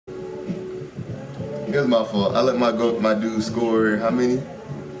It was my fault. I let my dude score how many?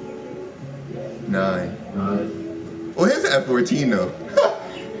 9. Well, his at 14 though.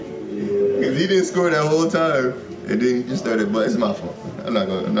 Cause he didn't score that whole time, and then he just started. But it's my fault. I'm not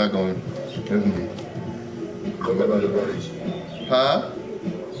going. I'm not going. That's me. Huh?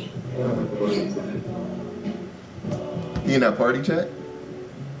 He in that party chat?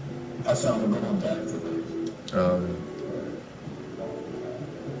 I saw him when I'm back.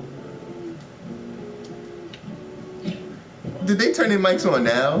 Did they turn their mics on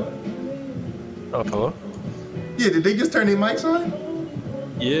now? Oh, hello? Yeah, did they just turn their mics on?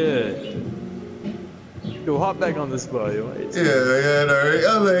 Yeah. Yo, hop back on this spot, yo. Yeah, alright.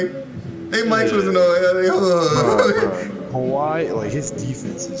 I was like, they mics wasn't on. I was like, hold on. Kawhi, like, his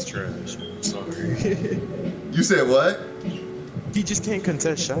defense is trash. I'm sorry. You said what? He just can't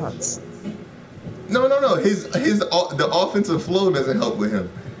contest shots. No. The offensive flow doesn't help with him.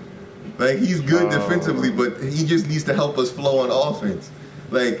 Like, he's good defensively, but he just needs to help us flow on offense.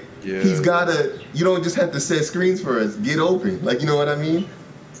 Like, he's gotta. You don't just have to set screens for us. Get open. Like, you know what I mean?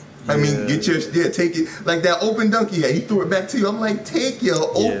 I mean, take it. Like that open dunk he had, he threw it back to you. I'm like, take your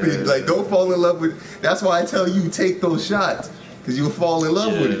open. Like, don't fall in love with. That's why I tell you, take those shots, because you'll fall in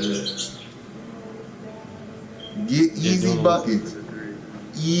love with it. Get easy buckets.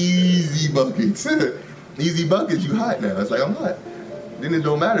 Easy buckets. Easy buckets. You hot now. It's like, I'm hot. Then it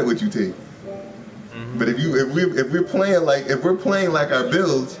don't matter what you take. But if we're playing like our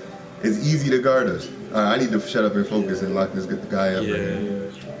builds, it's easy to guard us. All right, I need to shut up and focus and lock this guy up.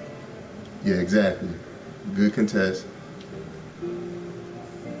 Right. Yeah, exactly. Good contest.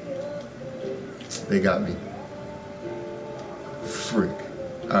 They got me. Frick.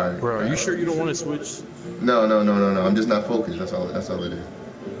 All right. Bro, are you sure you don't want to switch? No. I'm just not focused. That's all it is.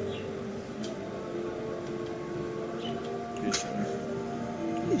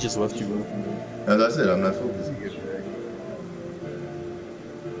 He just left you open. As I said, I'm not focused.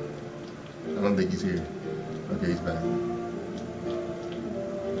 I don't think he's here. Okay, he's back.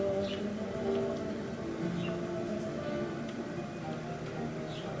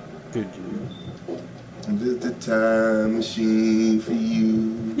 Good dude. Just a time machine for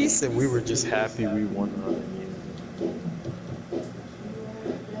you. He said we were just happy we won.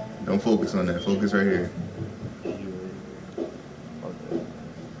 Don't focus on that. Focus right here.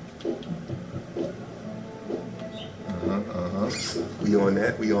 We on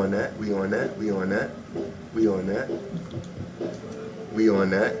that. We on that. We on that. We on that. We on that. We on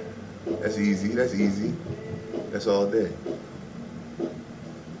that. That's easy. That's easy. That's all day.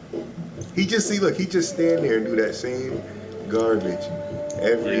 He just stand there and do that same garbage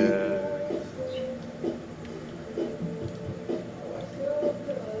every.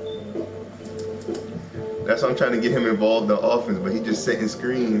 That's why I'm trying to get him involved in the offense, but he just setting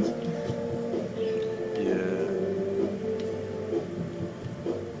screens.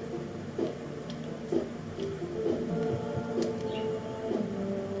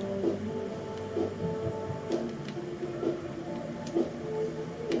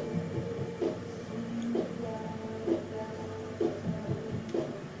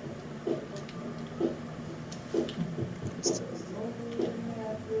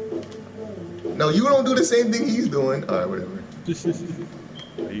 No, you don't do the same thing he's doing. All right, whatever.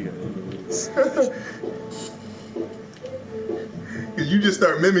 You gotta do this. Cause you just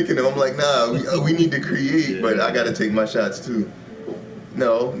start mimicking him. I'm like, nah, we need to create, but I gotta take my shots too.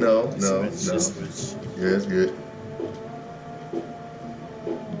 No. Yeah, it's good.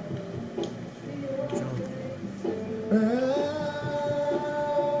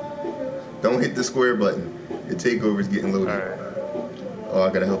 Don't hit the square button. The takeover's getting loaded. Right. Oh,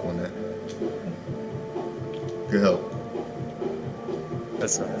 I gotta help on that. Good help.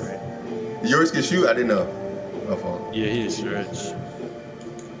 That's alright. Yours can shoot? I didn't know. My fault. Yeah, he is stretch.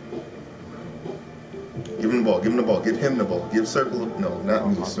 Give him the ball. Give him the ball. Give him the ball. Give Circle. No, not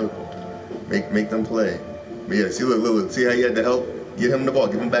me. Circle. Make them play. But yeah, see, look. See how you had to help? Get him the ball.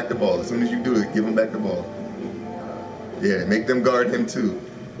 Give him back the ball. As soon as you do it, give him back the ball. Yeah, make them guard him too.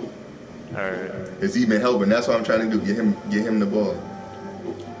 Alright. It's even helping. That's what I'm trying to do. Get him the ball.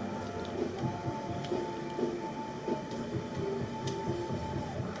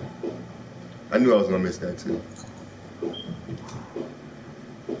 I knew I was gonna miss that too.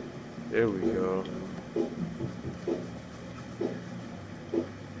 There we go.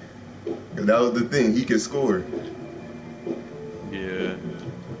 And that was the thing. He could score. Yeah.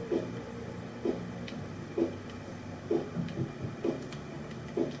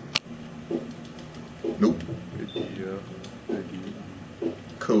 Nope. Good deal.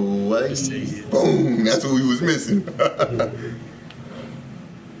 Kawhi. Boom. That's what we was missing.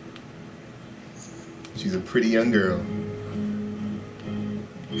 She's a pretty young girl.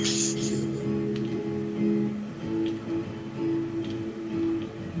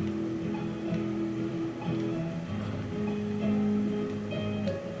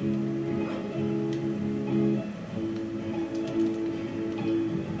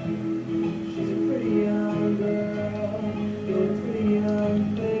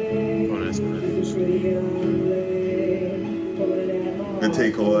 Good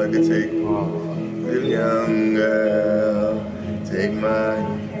take, Kawhi. Good take. Good young girl, take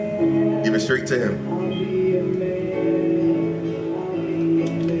mine. Give it straight to him.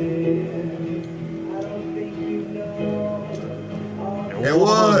 And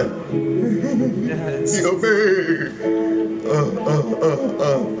one. Yes. Yo, baby.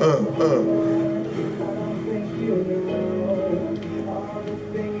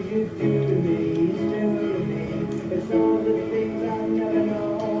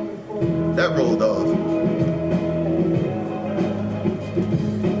 That rolled off.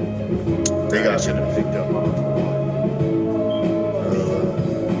 They got should have picked up.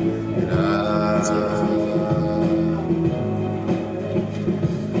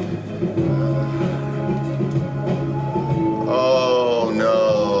 Oh no.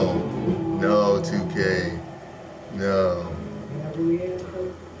 No, 2K. No.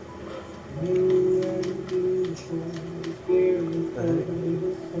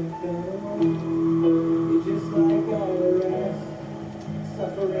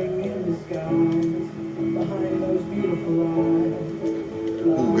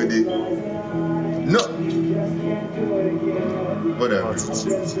 Ooh, good D. No. Whatever.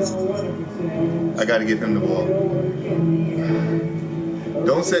 I gotta give him the ball.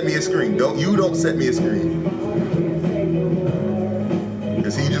 Don't set me a screen. Don't set me a screen.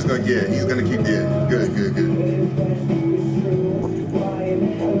 Cause he's just gonna he's gonna keep Good.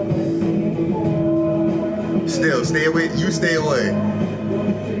 Still, stay away. You stay away.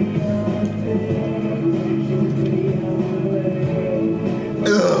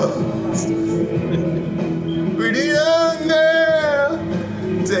 Ugh. Pretty young girl,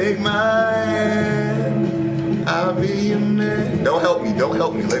 take my hand. I'll be your man. Don't help me.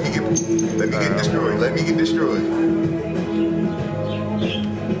 Let me get destroyed.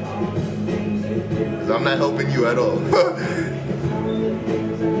 Cause I'm not helping you at all.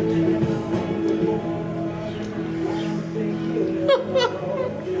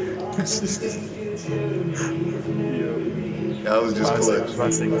 That was just clutch.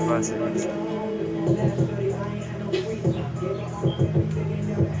 Classic.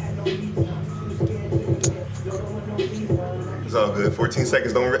 It's all good. 14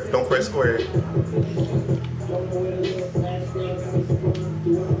 seconds. Don't press square.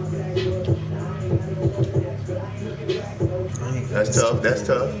 That's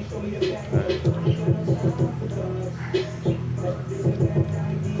tough.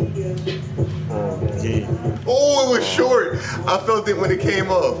 Oh, it was short. I felt it when it came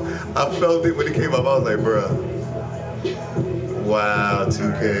off. I was like, bruh. Wow,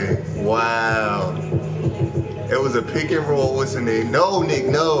 2K. Wow. It was a pick and roll. What's the name? No, Nick,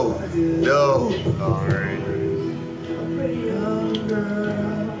 no. All right.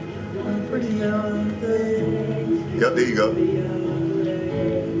 Yep, there you go.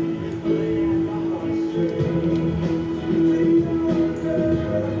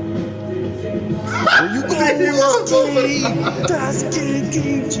 Where you going? That's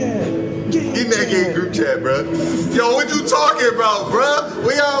game chat. Get in that game group chat, bro. Yo, what you talking about, bro?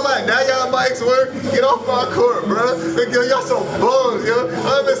 Where y'all at? Now y'all mics work. Get off my court, bro. Yo, y'all some bums, yo.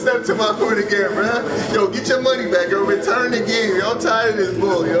 I'm gonna step to my court again, bro. Yo, get your money back, yo. Return the game, yo. I'm tired of this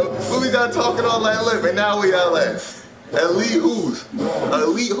bull, yo. What we got talking all that lip, and now we all at? Elite who's?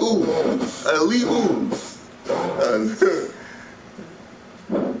 Elite who?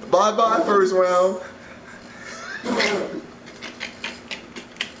 Bye-bye, first round.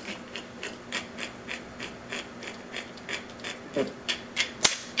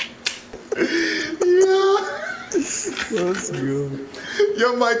 Let's go.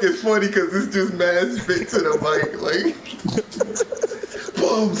 Your mic is funny because it's just mad spit to the mic, like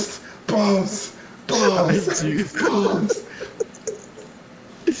bums.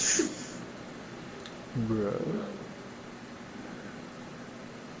 Bro.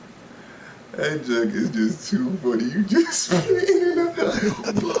 That jug is just too funny. You just spitting it up.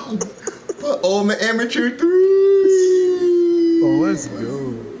 Oh, my amateur 3. Oh, let's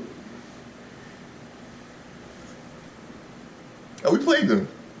go. Oh, we played them.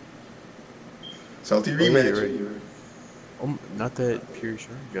 Salty rematch. Not that pure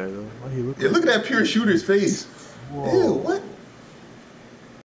shooter guy though. Why he look? Yeah, look at that pure shooter's face. Whoa. Ew, what?